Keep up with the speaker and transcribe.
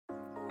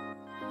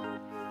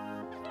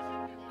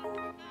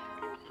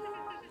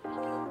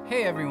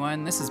Hey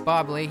everyone, this is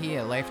Bob Leahy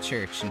at Life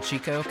Church in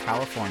Chico,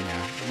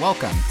 California.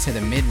 Welcome to the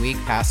Midweek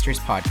Pastors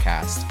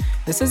Podcast.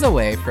 This is a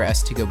way for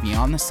us to go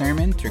beyond the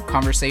sermon through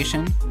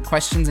conversation,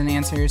 questions and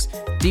answers,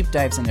 deep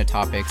dives into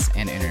topics,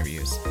 and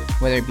interviews.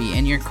 Whether it be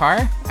in your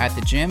car, at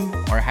the gym,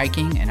 or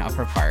hiking in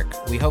Upper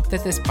Park, we hope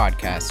that this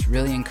podcast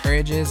really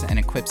encourages and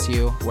equips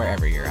you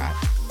wherever you're at.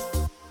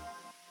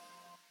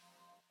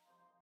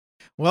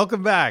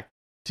 Welcome back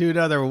to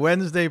another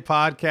Wednesday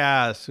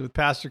podcast with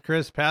Pastor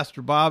Chris,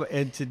 Pastor Bob,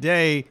 and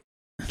today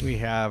we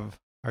have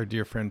our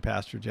dear friend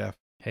Pastor Jeff.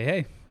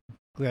 Hey.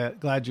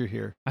 Glad you're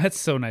here. It's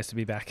so nice to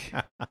be back.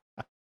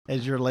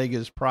 As your leg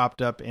is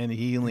propped up and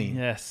healing.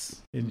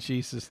 Yes. In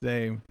Jesus'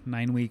 name.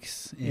 9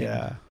 weeks in.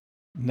 Yeah.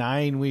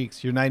 9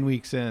 weeks. You're 9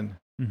 weeks in.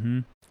 Mm-hmm.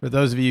 For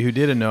those of you who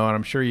didn't know, and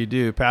I'm sure you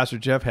do, Pastor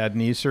Jeff had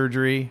knee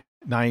surgery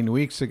 9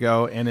 weeks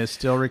ago and is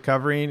still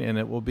recovering, and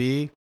it will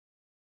be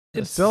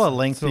still a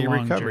lengthy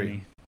recovery.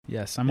 Journey.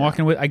 Yes,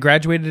 I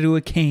graduated to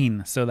a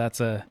cane, so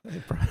that's a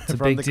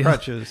big the deal.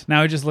 Crutches.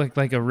 Now I just look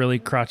like a really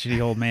crotchety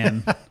old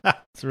man.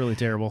 It's really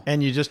terrible.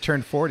 And you just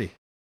turned 40.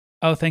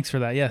 Oh, thanks for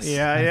that. Yes.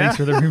 Yeah. Thanks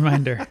for the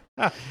reminder.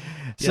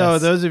 So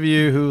those of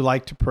you who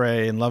like to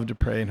pray and love to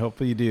pray, and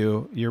hopefully you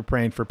do, you're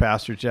praying for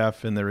Pastor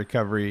Jeff and the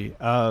recovery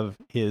of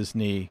his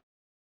knee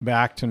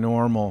back to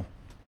normal.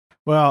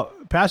 Well,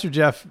 Pastor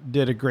Jeff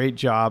did a great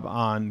job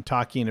on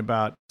talking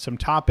about some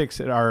topics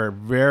that are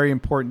very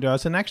important to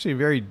us and actually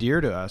very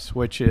dear to us,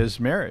 which is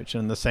marriage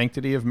and the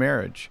sanctity of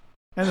marriage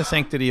and the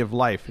sanctity of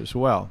life as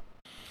well.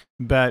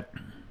 But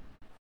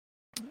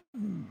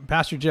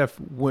Pastor Jeff,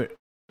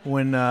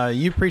 when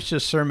you preached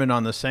a sermon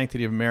on the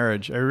sanctity of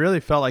marriage, I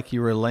really felt like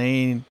you were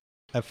laying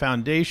a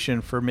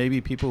foundation for maybe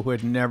people who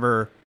had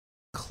never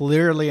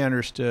clearly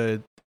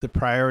understood the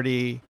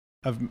priority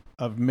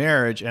of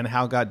marriage and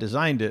how God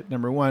designed it,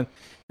 number one.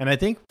 And I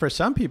think for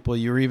some people,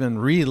 you're even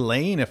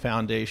relaying a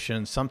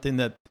foundation, something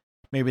that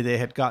maybe they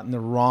had gotten the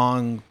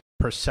wrong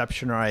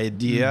perception or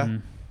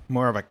idea,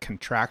 more of a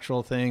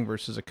contractual thing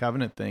versus a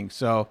covenant thing.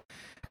 So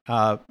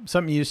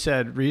something you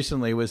said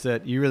recently was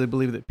that you really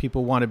believe that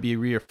people want to be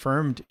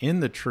reaffirmed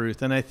in the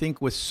truth. And I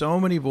think with so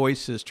many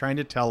voices trying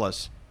to tell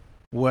us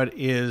what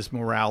is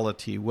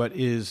morality, what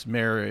is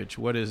marriage,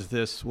 what is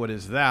this, what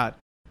is that,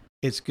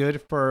 it's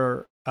good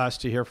for us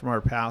to hear from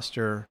our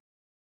pastor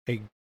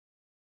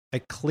a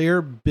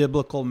clear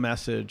biblical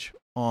message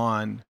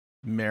on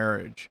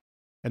marriage.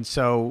 And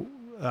so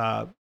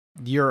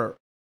your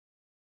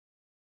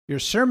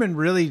sermon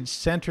really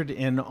centered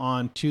in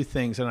on two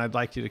things, and I'd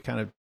like you to kind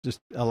of just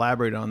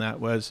elaborate on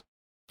that. Was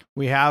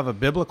we have a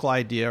biblical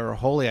idea or a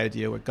holy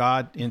idea, what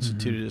God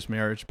instituted as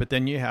marriage, but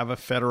then you have a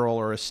federal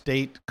or a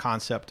state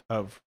concept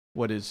of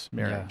what is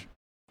marriage. Yeah.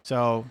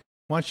 So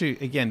why don't you,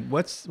 again,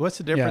 what's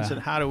the difference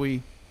and how do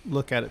we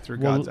look at it through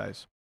God's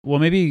eyes? Well,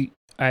 maybe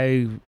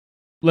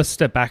let's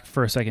step back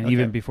for a second,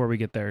 even before we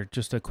get there.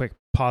 Just a quick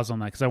pause on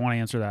that, because I want to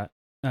answer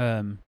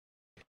that.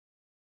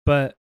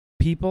 But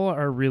people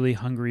are really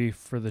hungry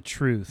for the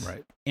truth.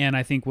 Right. And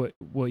I think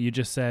what you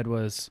just said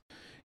was,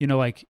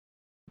 like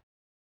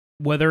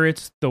whether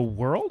it's the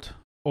world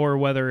or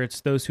whether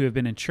it's those who have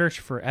been in church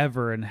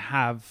forever and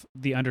have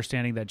the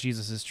understanding that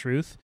Jesus is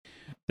truth,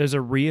 there's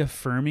a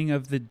reaffirming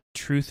of the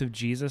truth of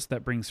Jesus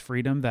that brings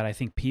freedom that I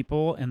think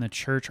people in the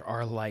church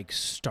are like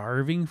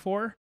starving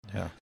for.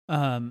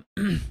 Yeah.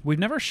 We've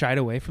never shied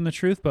away from the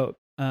truth, but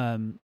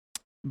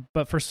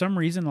for some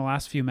reason, the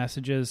last few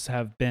messages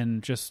have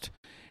been just,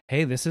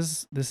 hey, this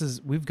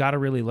is, we've got to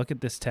really look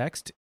at this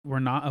text. We're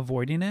not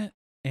avoiding it,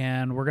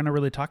 and we're going to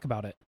really talk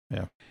about it.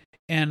 Yeah.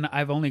 And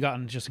I've only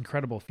gotten just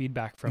incredible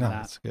feedback from that.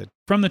 That's good.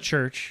 From the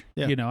church.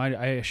 Yeah.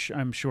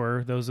 I'm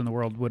sure those in the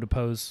world would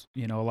oppose,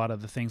 a lot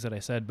of the things that I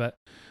said, but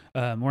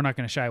we're not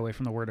going to shy away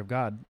from the Word of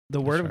God. The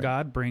Word of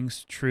God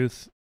brings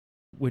truth,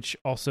 which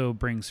also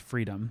brings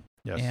freedom.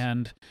 Yes.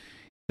 And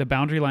the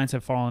boundary lines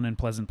have fallen in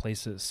pleasant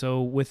places.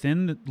 So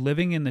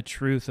living in the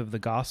truth of the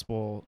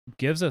gospel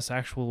gives us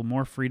actual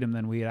more freedom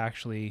than we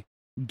actually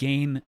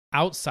gain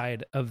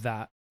outside of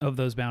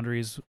those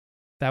boundaries.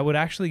 That would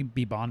actually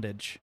be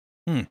bondage.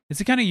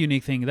 It's a kind of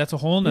unique thing. That's a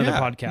whole nother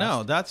podcast.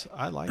 No,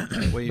 I like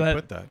the way you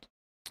put that.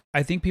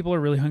 I think people are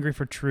really hungry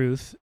for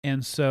truth.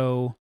 And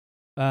so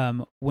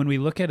when we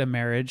look at a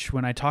marriage,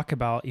 when I talk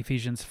about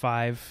Ephesians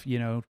 5,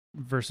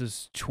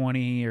 verses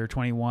 20 or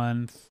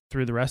 21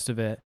 through the rest of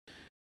it,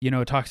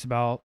 it talks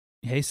about,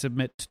 hey,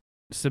 submit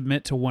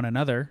to one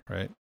another.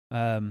 Right.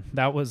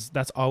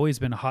 That's always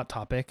been a hot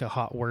topic, a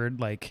hot word,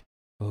 like,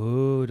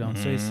 oh, don't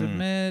say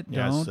submit.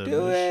 Don't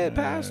do it,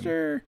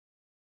 pastor.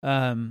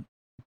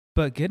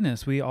 But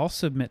goodness, we all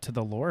submit to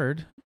the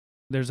Lord.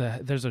 There's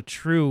a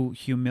true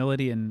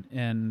humility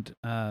and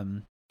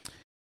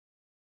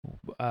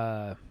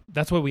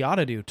that's what we ought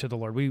to do to the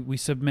Lord. We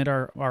submit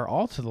our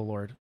all to the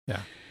Lord. Yeah.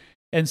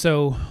 And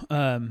so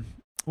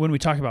when we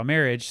talk about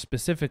marriage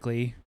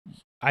specifically,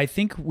 I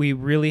think we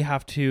really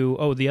have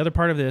to. The other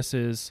part of this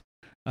is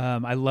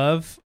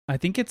I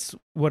think it's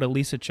what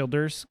Alisa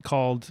Childers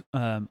called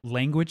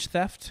language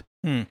theft.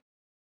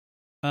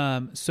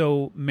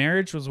 So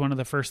marriage was one of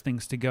the first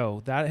things to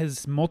go. That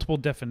has multiple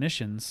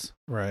definitions.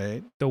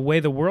 Right. The way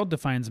the world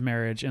defines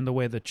marriage and the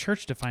way the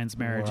church defines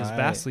marriage is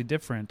vastly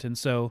different. And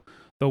so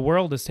the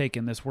world has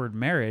taken this word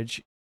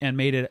marriage and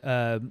made it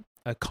a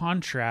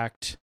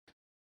contract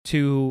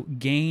to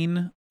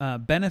gain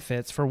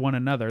benefits for one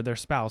another, their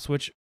spouse,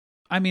 which,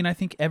 I mean, I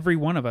think every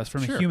one of us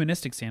from a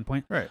humanistic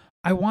standpoint, right.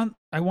 I want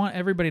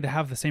everybody to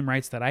have the same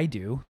rights that I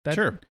do.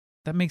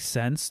 That makes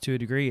sense to a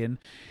degree.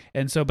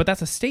 And so, but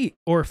that's a state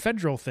or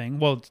federal thing.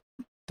 Well,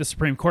 the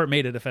Supreme Court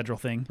made it a federal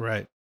thing.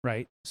 Right.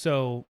 Right.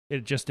 So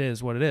it just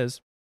is what it is.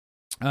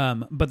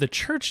 But the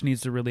church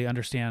needs to really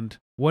understand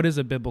what is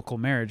a biblical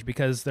marriage,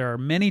 because there are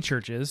many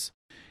churches,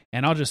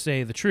 and I'll just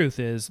say the truth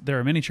is there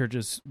are many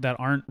churches that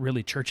aren't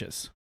really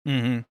churches.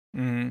 Mm-hmm.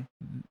 Mm-hmm.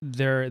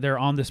 They're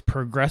on this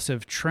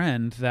progressive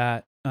trend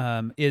that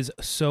is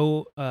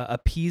so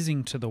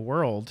appeasing to the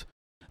world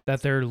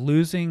that they're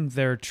losing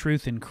their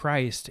truth in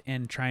Christ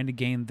and trying to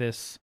gain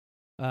this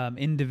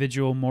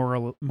individual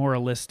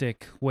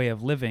moralistic way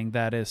of living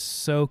that is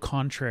so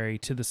contrary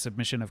to the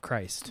submission of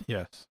Christ.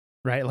 Yes.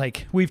 Right?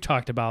 Like we've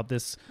talked about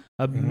this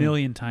a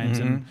million times.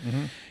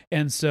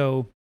 And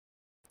so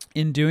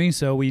in doing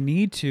so, we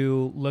need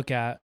to look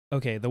at,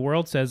 okay, the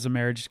world says a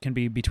marriage can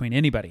be between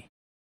anybody.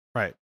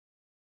 Right.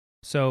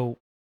 So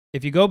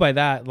if you go by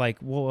that, like,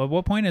 well, at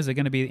what point is it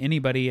going to be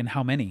anybody and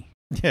how many?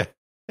 Yeah.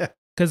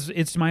 Because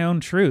it's my own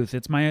truth.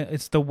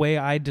 It's the way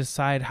I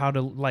decide how to,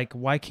 like,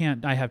 why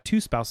can't I have two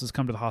spouses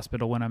come to the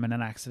hospital when I'm in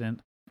an accident,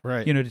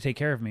 right? To take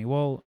care of me.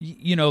 Well,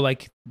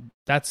 like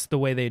that's the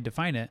way they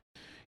define it,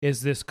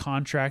 is this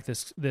contract,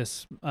 this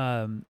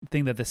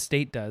thing that the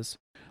state does.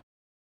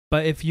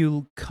 But if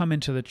you come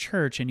into the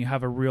church and you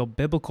have a real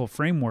biblical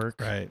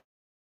framework, right,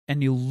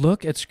 and you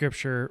look at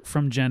Scripture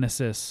from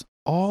Genesis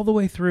all the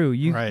way through,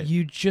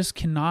 you just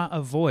cannot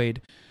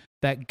avoid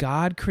that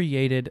God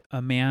created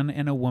a man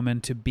and a woman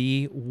to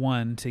be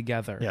one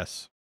together.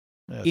 Yes.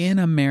 In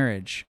a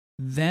marriage,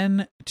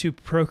 then to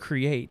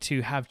procreate,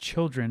 to have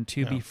children,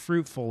 to be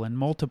fruitful and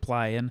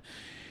multiply,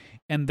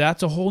 and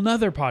that's a whole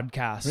nother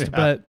podcast.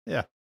 But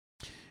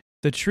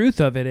the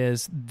truth of it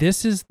is,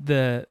 this is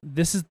the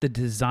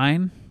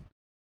design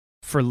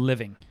for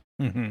living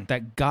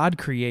that God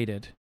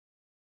created.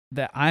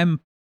 That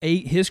I'm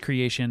His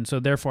creation, so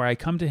therefore I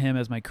come to Him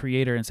as my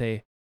creator and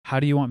say, "How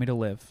do you want me to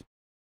live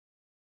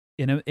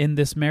in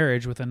this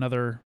marriage with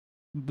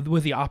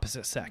the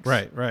opposite sex?"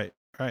 Right.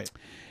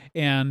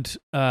 And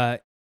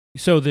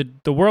so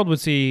the world would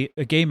see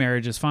a gay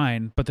marriage is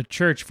fine, but the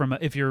church,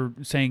 if you're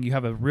saying you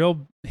have a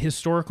real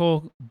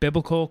historical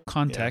biblical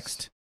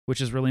context,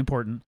 which is really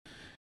important,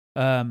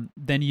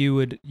 then you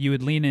would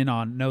lean in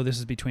on, no, this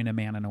is between a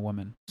man and a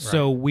woman. Right.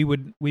 So we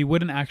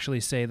wouldn't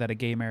actually say that a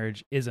gay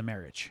marriage is a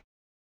marriage.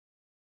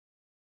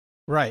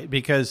 Right,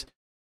 because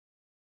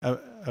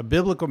a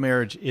biblical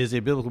marriage is a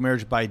biblical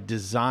marriage by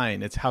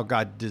design. It's how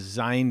God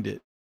designed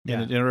it.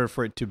 And in order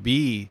for it to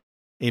be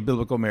a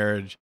biblical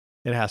marriage,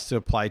 it has to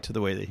apply to the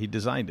way that He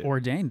designed it.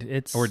 Ordained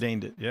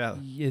it, yeah.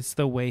 It's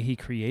the way He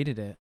created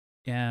it.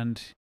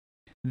 And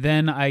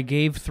then I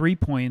gave 3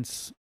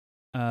 points.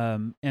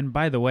 And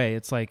by the way,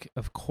 it's like,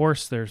 of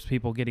course there's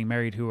people getting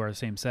married who are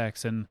same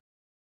sex, and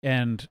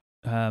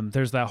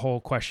there's that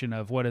whole question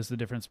of what is the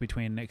difference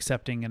between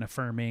accepting and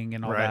affirming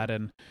and all that.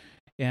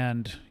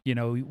 And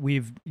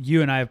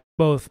you and I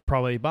both,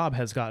 probably Bob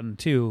has gotten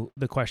to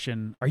the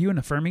question, are you an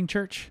affirming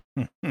church?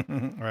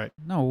 Right.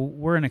 No,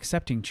 we're an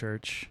accepting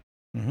church.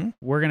 Mm-hmm.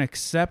 We're going to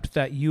accept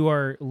that you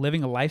are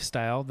living a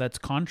lifestyle that's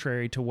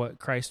contrary to what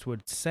Christ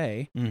would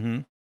say. Mm-hmm.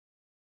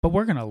 But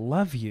we're going to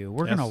love you.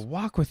 We're going to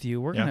walk with you.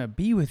 We're going to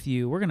be with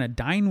you. We're going to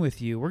dine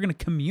with you. We're going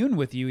to commune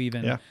with you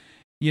even.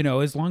 Yeah.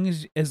 As long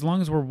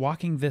as we're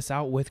walking this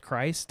out with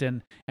Christ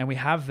and we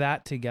have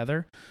that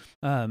together.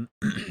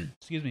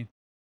 Excuse me.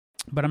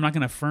 But I'm not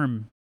going to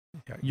affirm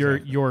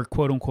your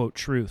quote unquote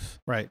truth.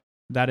 Right.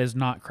 That is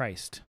not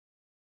Christ.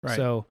 Right.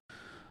 So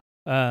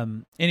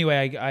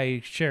anyway,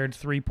 I shared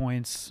 3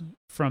 points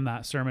from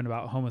that sermon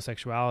about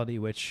homosexuality,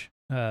 which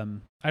I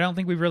don't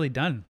think we've really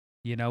done.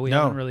 We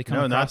haven't really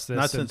come across this.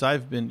 Not since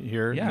I've been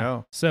here. Yeah.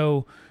 No.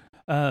 So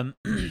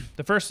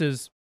the first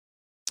is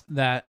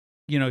that,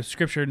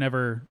 Scripture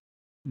never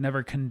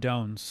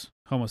condones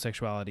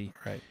homosexuality.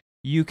 Right.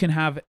 You can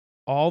have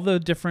all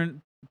the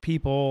different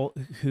people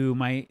who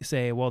might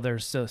say, well,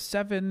 there's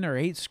 7 or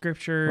 8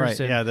 scriptures. Right.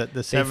 And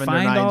the 7 or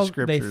 9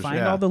 scriptures. They find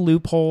all the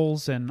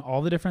loopholes and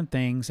all the different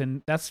things.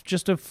 And that's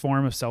just a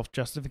form of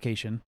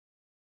self-justification.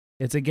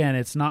 I'm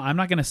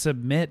not going to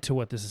submit to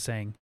what this is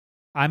saying.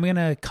 I'm going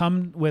to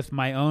come with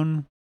my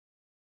own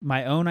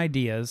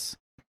ideas,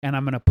 and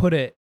I'm going to put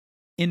it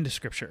into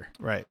Scripture.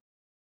 Right.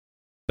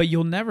 But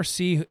you'll never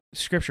see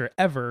Scripture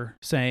ever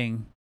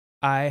saying,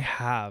 I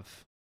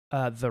have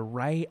the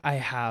right, I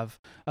have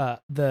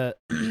the,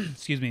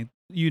 excuse me,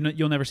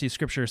 you'll never see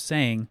Scripture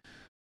saying,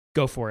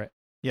 go for it.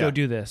 Yeah. Go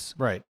do this.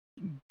 Right.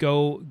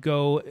 Go.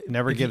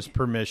 Never gives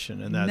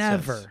permission in that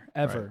sense. Never,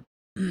 ever.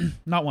 Right.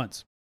 Not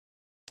once.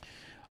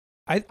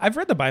 I've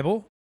read the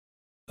Bible.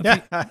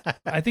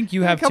 I think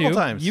you have a couple too.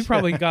 times. You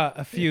probably got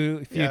a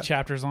few Yeah.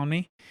 chapters on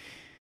me.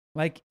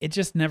 Like, it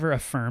just never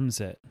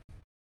affirms it.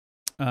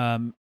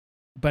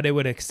 But it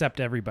would accept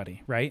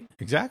everybody, right?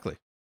 Exactly.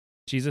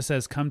 Jesus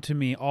says, "Come to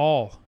me,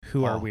 all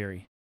who are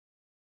weary."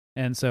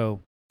 And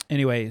so,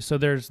 anyway, so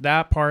there's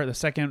that part. The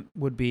second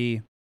would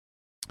be,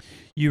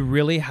 you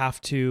really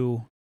have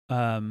to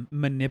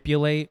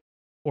manipulate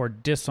or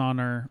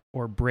dishonor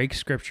or break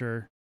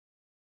scripture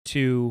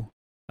to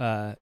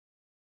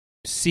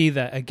see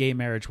that a gay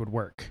marriage would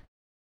work.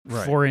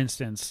 Right. For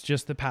instance,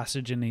 just the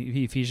passage in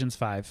Ephesians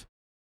 5,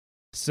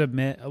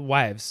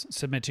 wives,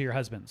 submit to your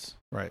husbands,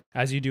 Right.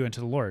 as you do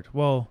unto the Lord.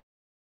 Well,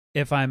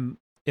 if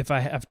I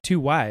have two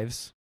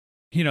wives,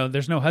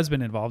 there's no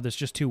husband involved, it's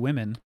just two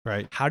women.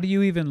 Right. How do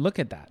you even look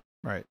at that?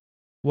 Right.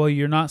 Well,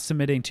 you're not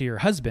submitting to your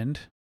husband.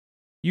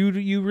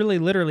 You really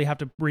literally have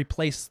to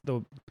replace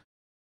the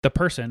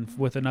person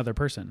with another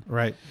person.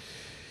 Right.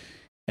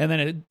 And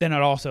then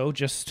it also,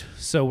 just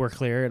so we're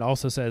clear, it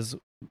also says,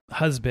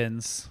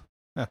 husbands,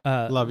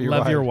 love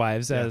your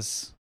wives Yeah.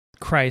 as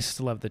Christ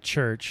loved the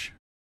church,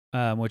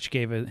 which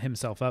gave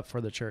himself up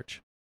for the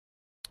church.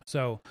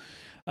 So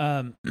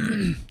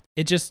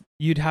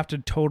you'd have to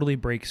totally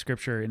break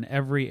scripture in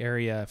every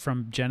area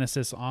from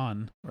Genesis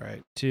on,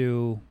 Right.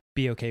 to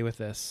be okay with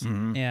this.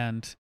 Mhm.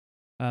 And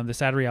the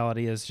sad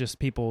reality is just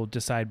people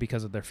decide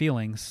because of their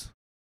feelings,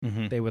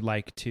 Mhm. they would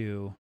like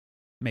to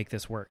make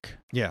this work.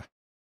 Yeah.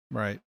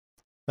 Right.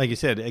 Like you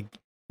said,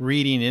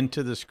 reading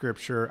into the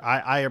scripture,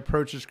 I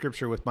approach the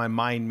scripture with my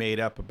mind made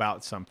up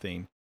about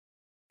something.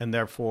 And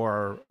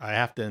therefore, I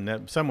have to,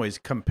 in some ways,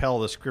 compel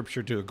the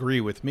scripture to agree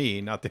with me,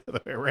 not the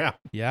other way around.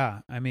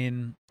 Yeah. I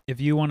mean, if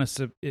you want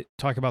to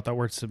talk about that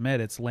word submit,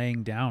 it's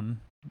laying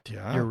down.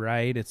 Yeah. You're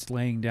right. It's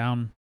laying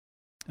down.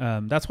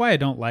 That's why I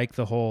don't like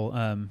the whole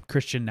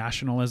Christian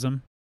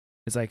nationalism.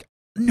 It's like,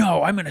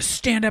 no, I'm going to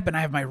stand up and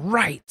I have my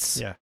rights.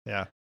 Yeah.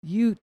 Yeah.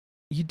 You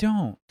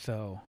don't,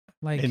 though.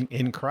 Like,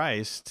 In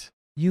Christ.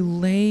 you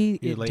lay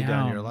You it lay down.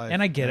 down your life.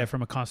 And I get Yeah. it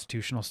from a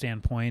constitutional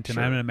standpoint, and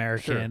Sure, I'm an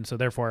American, sure. so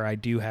therefore I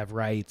do have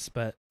rights.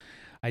 But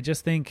I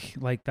just think,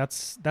 like,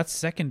 that's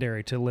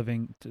secondary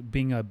to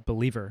being a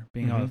believer,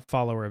 being a Mhm.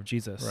 follower of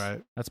Jesus.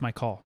 Right. That's my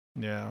call.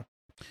 Yeah.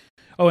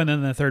 Oh, and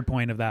then the third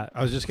point of that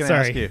I was just going to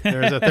ask Sorry. you.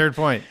 There's a third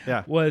point.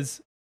 Yeah.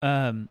 was,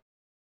 and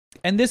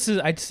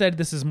I said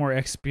this is more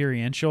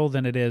experiential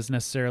than it is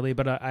necessarily,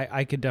 but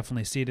I could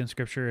definitely see it in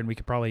scripture, and we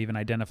could probably even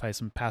identify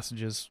some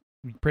passages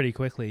pretty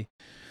quickly.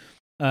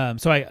 So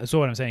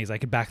what I'm saying is, I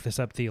could back this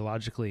up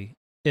theologically,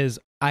 is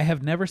I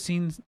have never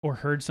seen or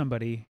heard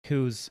somebody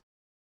who's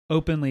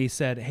openly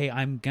said, "Hey,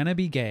 I'm going to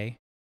be gay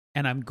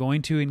and I'm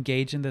going to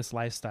engage in this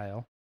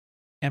lifestyle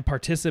and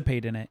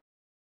participate in it."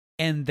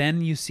 And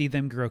then you see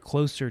them grow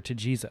closer to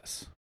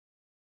Jesus.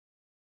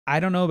 I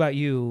don't know about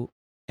you,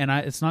 and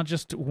it's not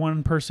just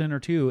one person or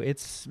two,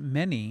 it's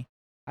many.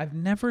 I've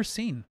never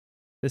seen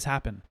this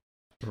happen,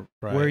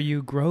 Right. where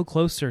you grow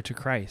closer to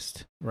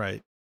Christ.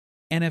 Right.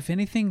 And if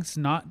anything's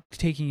not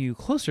taking you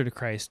closer to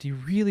Christ, you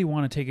really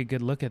want to take a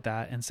good look at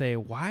that and say,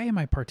 why am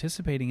I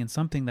participating in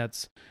something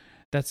that's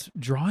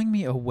drawing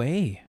me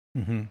away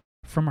Mm-hmm.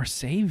 from our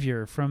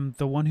Savior, from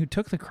the one who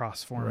took the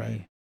cross for Right.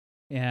 me?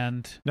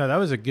 And No, that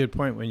was a good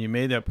point when you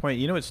made that point.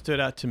 You know what stood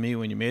out to me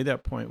when you made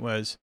that point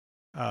was,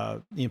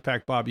 in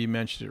fact, Bob, you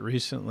mentioned it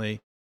recently,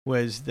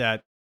 was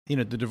that,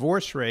 the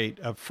divorce rate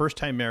of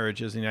first-time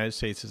marriages in the United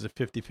States is a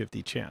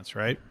 50-50 chance,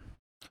 right?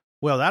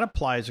 Well, that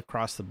applies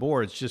across the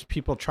board. It's just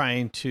people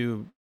trying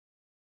to,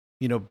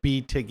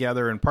 be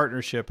together in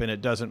partnership and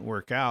it doesn't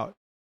work out.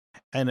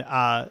 And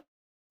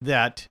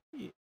that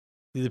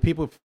the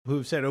people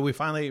who've said, oh, we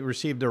finally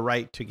received the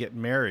right to get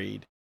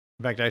married.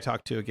 In fact, I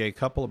talked to a gay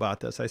couple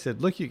about this. I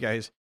said, look, you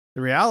guys,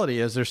 the reality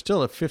is there's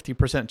still a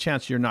 50%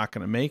 chance you're not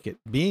going to make it.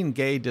 Being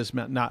gay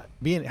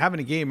having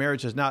a gay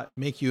marriage does not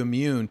make you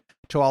immune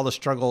to all the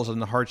struggles and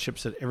the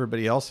hardships that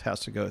everybody else has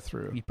to go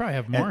through. you probably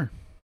have more.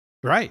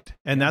 Right.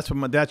 And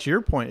that's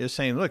your point, is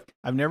saying, look,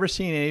 I've never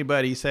seen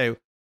anybody say,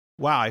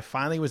 wow, I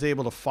finally was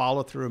able to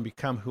follow through and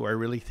become who I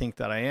really think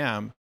that I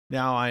am.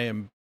 Now I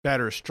am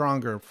better,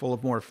 stronger, full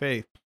of more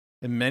faith.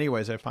 In many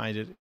ways, I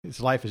find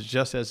his life is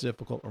just as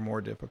difficult or more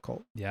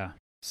difficult. Yeah,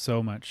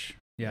 so much.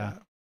 Yeah.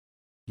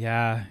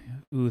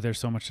 Ooh, there's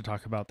so much to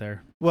talk about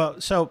there. Well,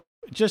 so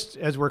just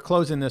as we're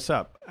closing this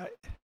up,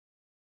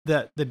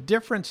 the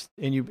difference,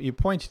 and you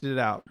pointed it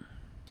out,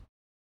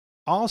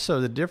 also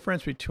the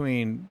difference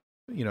between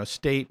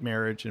state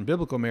marriage and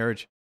biblical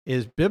marriage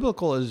is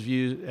biblical is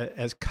viewed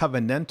as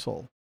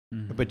covenantal,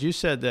 Mhm. but you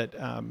said that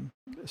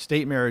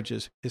state marriage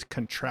is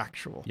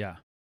contractual. Yeah.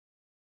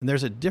 And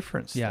there's a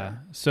difference. Yeah.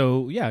 there.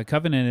 So, a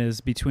covenant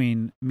is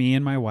between me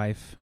and my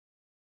wife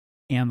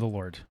and the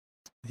Lord.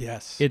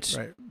 Yes. It's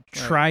right.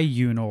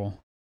 triunal.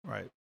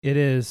 Right. It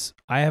is,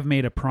 I have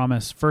made a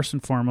promise first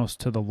and foremost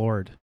to the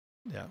Lord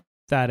Yeah.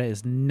 that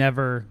is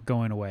never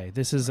going away.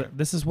 This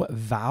is what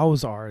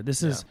vows are.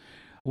 This is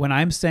when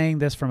I'm saying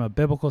this from a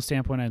biblical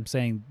standpoint, I'm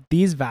saying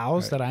these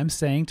vows that I'm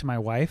saying to my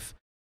wife,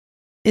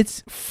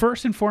 it's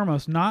first and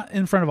foremost, not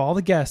in front of all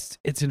the guests,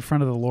 it's in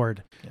front of the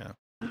Lord. Yeah.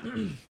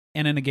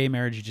 And in a gay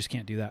marriage, you just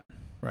can't do that.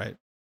 Right.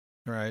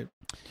 Right.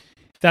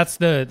 That's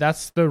the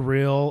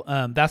real,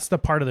 that's the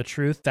part of the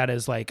truth that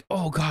is like,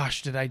 oh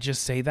gosh, did I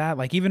just say that?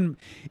 Like even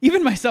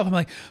myself, I'm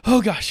like,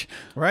 oh gosh.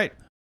 Right.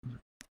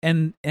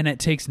 And it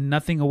takes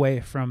nothing away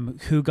from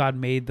who God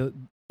made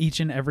each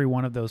and every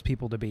one of those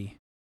people to be.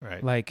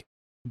 Right. Like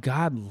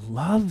God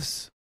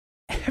loves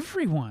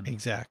everyone.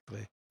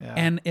 Exactly. Yeah.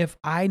 And if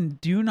I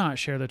do not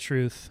share the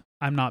truth,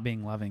 I'm not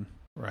being loving.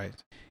 Right.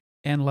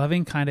 And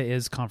loving kind of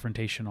is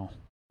confrontational.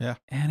 Yeah.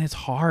 And it's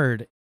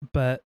hard,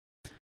 but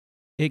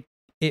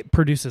it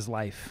produces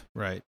life.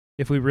 Right.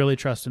 If we really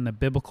trust in the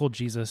biblical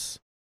Jesus,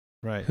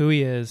 right, who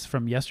he is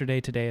from yesterday,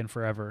 today, and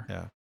forever.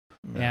 Yeah.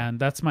 And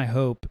that's my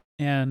hope.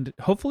 And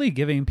hopefully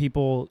giving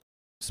people,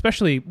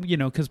 especially,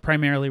 because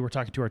primarily we're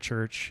talking to our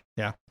church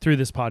through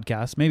this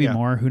podcast, maybe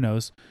more, who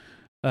knows,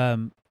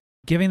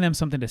 giving them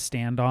something to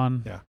stand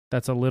on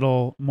that's a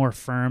little more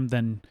firm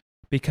than,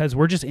 because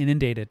we're just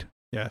inundated.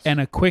 Yes. And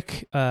a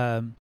quick,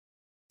 the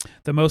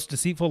most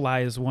deceitful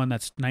lie is one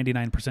that's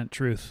 99%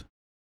 truth,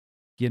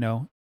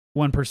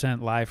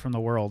 1% lie from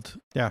the world.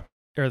 Yeah.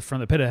 Or from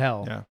the pit of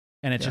hell. Yeah.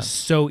 And it's just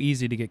so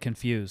easy to get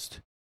confused.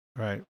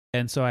 Right.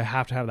 And so I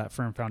have to have that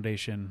firm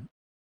foundation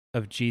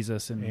of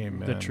Jesus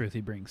and the truth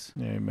he brings.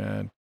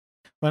 Amen.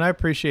 Well, I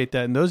appreciate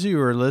that. And those of you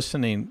who are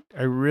listening,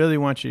 I really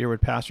want you to hear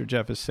what Pastor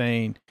Jeff is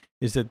saying,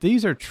 is that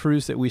these are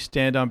truths that we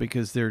stand on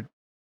because they're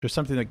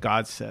something that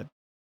God said.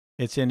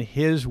 It's in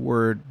his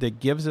word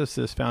that gives us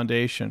this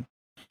foundation.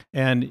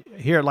 And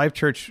here at Life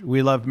Church,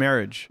 we love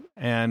marriage,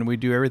 and we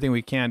do everything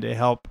we can to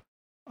help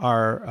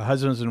our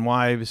husbands and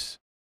wives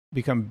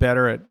become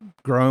better at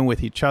growing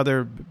with each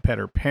other,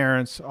 better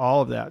parents,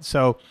 all of that.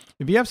 So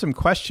if you have some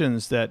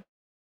questions that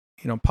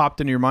popped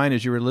into your mind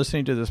as you were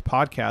listening to this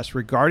podcast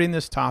regarding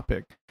this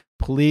topic,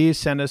 please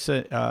send us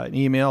an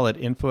email at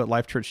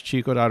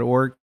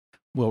info@lifechurchchico.org.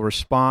 We'll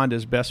respond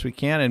as best we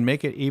can and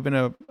make it even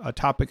a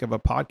topic of a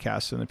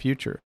podcast in the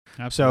future.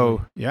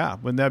 Absolutely. So,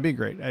 wouldn't that be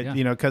great?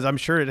 Because I'm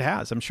sure it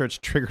has. I'm sure it's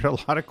triggered a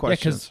lot of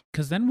questions.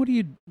 Because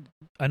then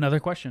another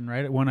question,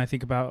 right? One I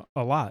think about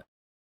a lot.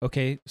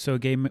 Okay, so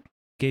gay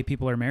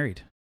people are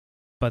married,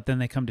 but then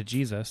they come to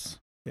Jesus.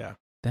 Yeah.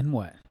 Then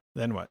what?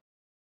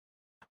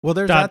 Well,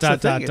 there's that's the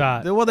thing.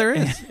 Well, there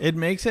is. It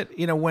makes it,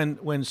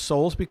 when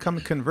souls become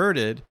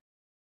converted,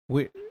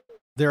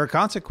 there are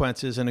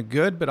consequences in a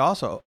good, but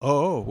also,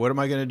 what am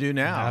I going to do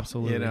now?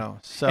 Absolutely.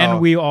 So,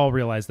 and we all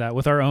realize that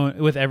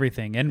with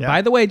everything. And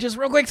by the way, just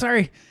real quick,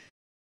 sorry,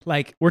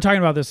 like we're talking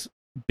about this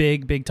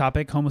big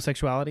topic,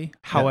 homosexuality.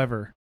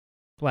 However,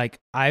 like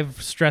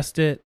I've stressed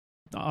it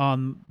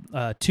on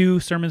 2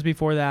 sermons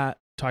before that,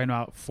 talking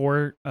about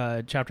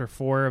chapter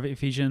 4 of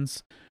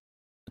Ephesians,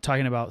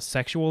 talking about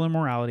sexual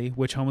immorality,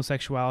 which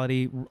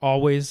homosexuality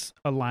always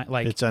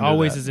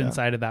always is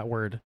inside of that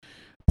word.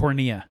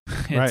 Pornea.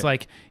 It's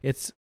like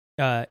it's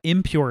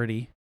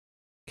impurity.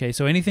 Okay,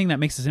 so anything that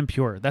makes us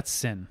impure, that's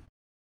sin.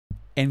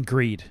 And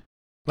greed.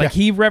 Like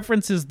he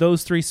references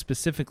those 3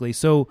 specifically.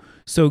 So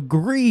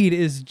greed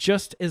is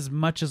just as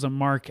much as a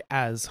mark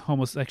as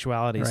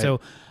homosexuality. Right. So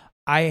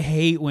I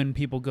hate when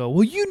people go,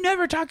 well, you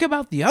never talk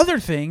about the other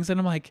things. And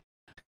I'm like,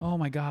 oh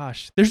my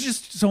gosh, there's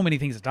just so many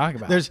things to talk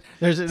about. There's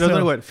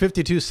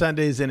 52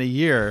 Sundays in a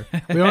year.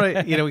 We only,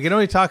 we can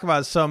only talk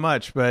about so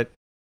much, but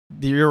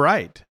you're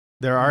right.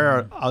 There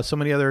are so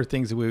many other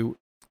things that we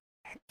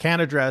can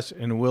address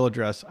and will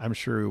address. I'm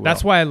sure we will.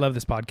 That's why I love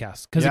this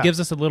podcast, because it gives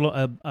us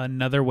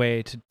another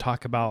way to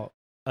talk about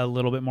a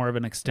little bit more of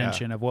an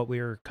extension of what we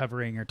were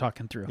covering or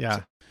talking through. Yeah,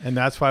 so. And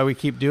that's why we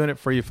keep doing it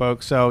for you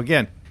folks. So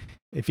again,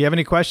 if you have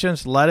any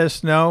questions, let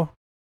us know.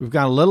 We've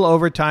gone a little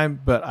over time,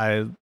 but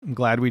I'm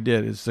glad we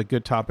did. It's a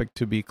good topic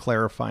to be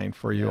clarifying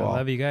for you all.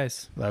 Love you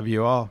guys. Love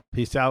you all.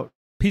 Peace out.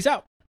 Peace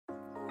out.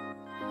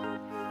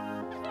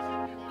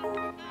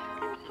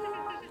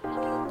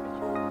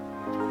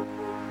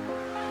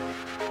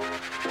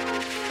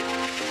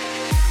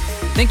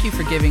 Thank you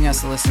for giving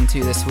us a listen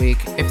to this week.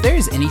 If there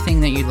is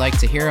anything that you'd like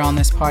to hear on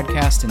this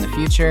podcast in the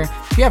future,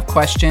 if you have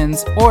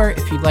questions, or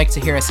if you'd like to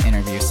hear us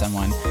interview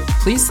someone,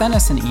 please send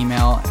us an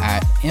email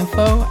at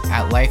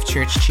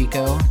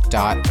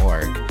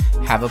info@lifechurchchico.org.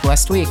 Have a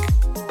blessed week.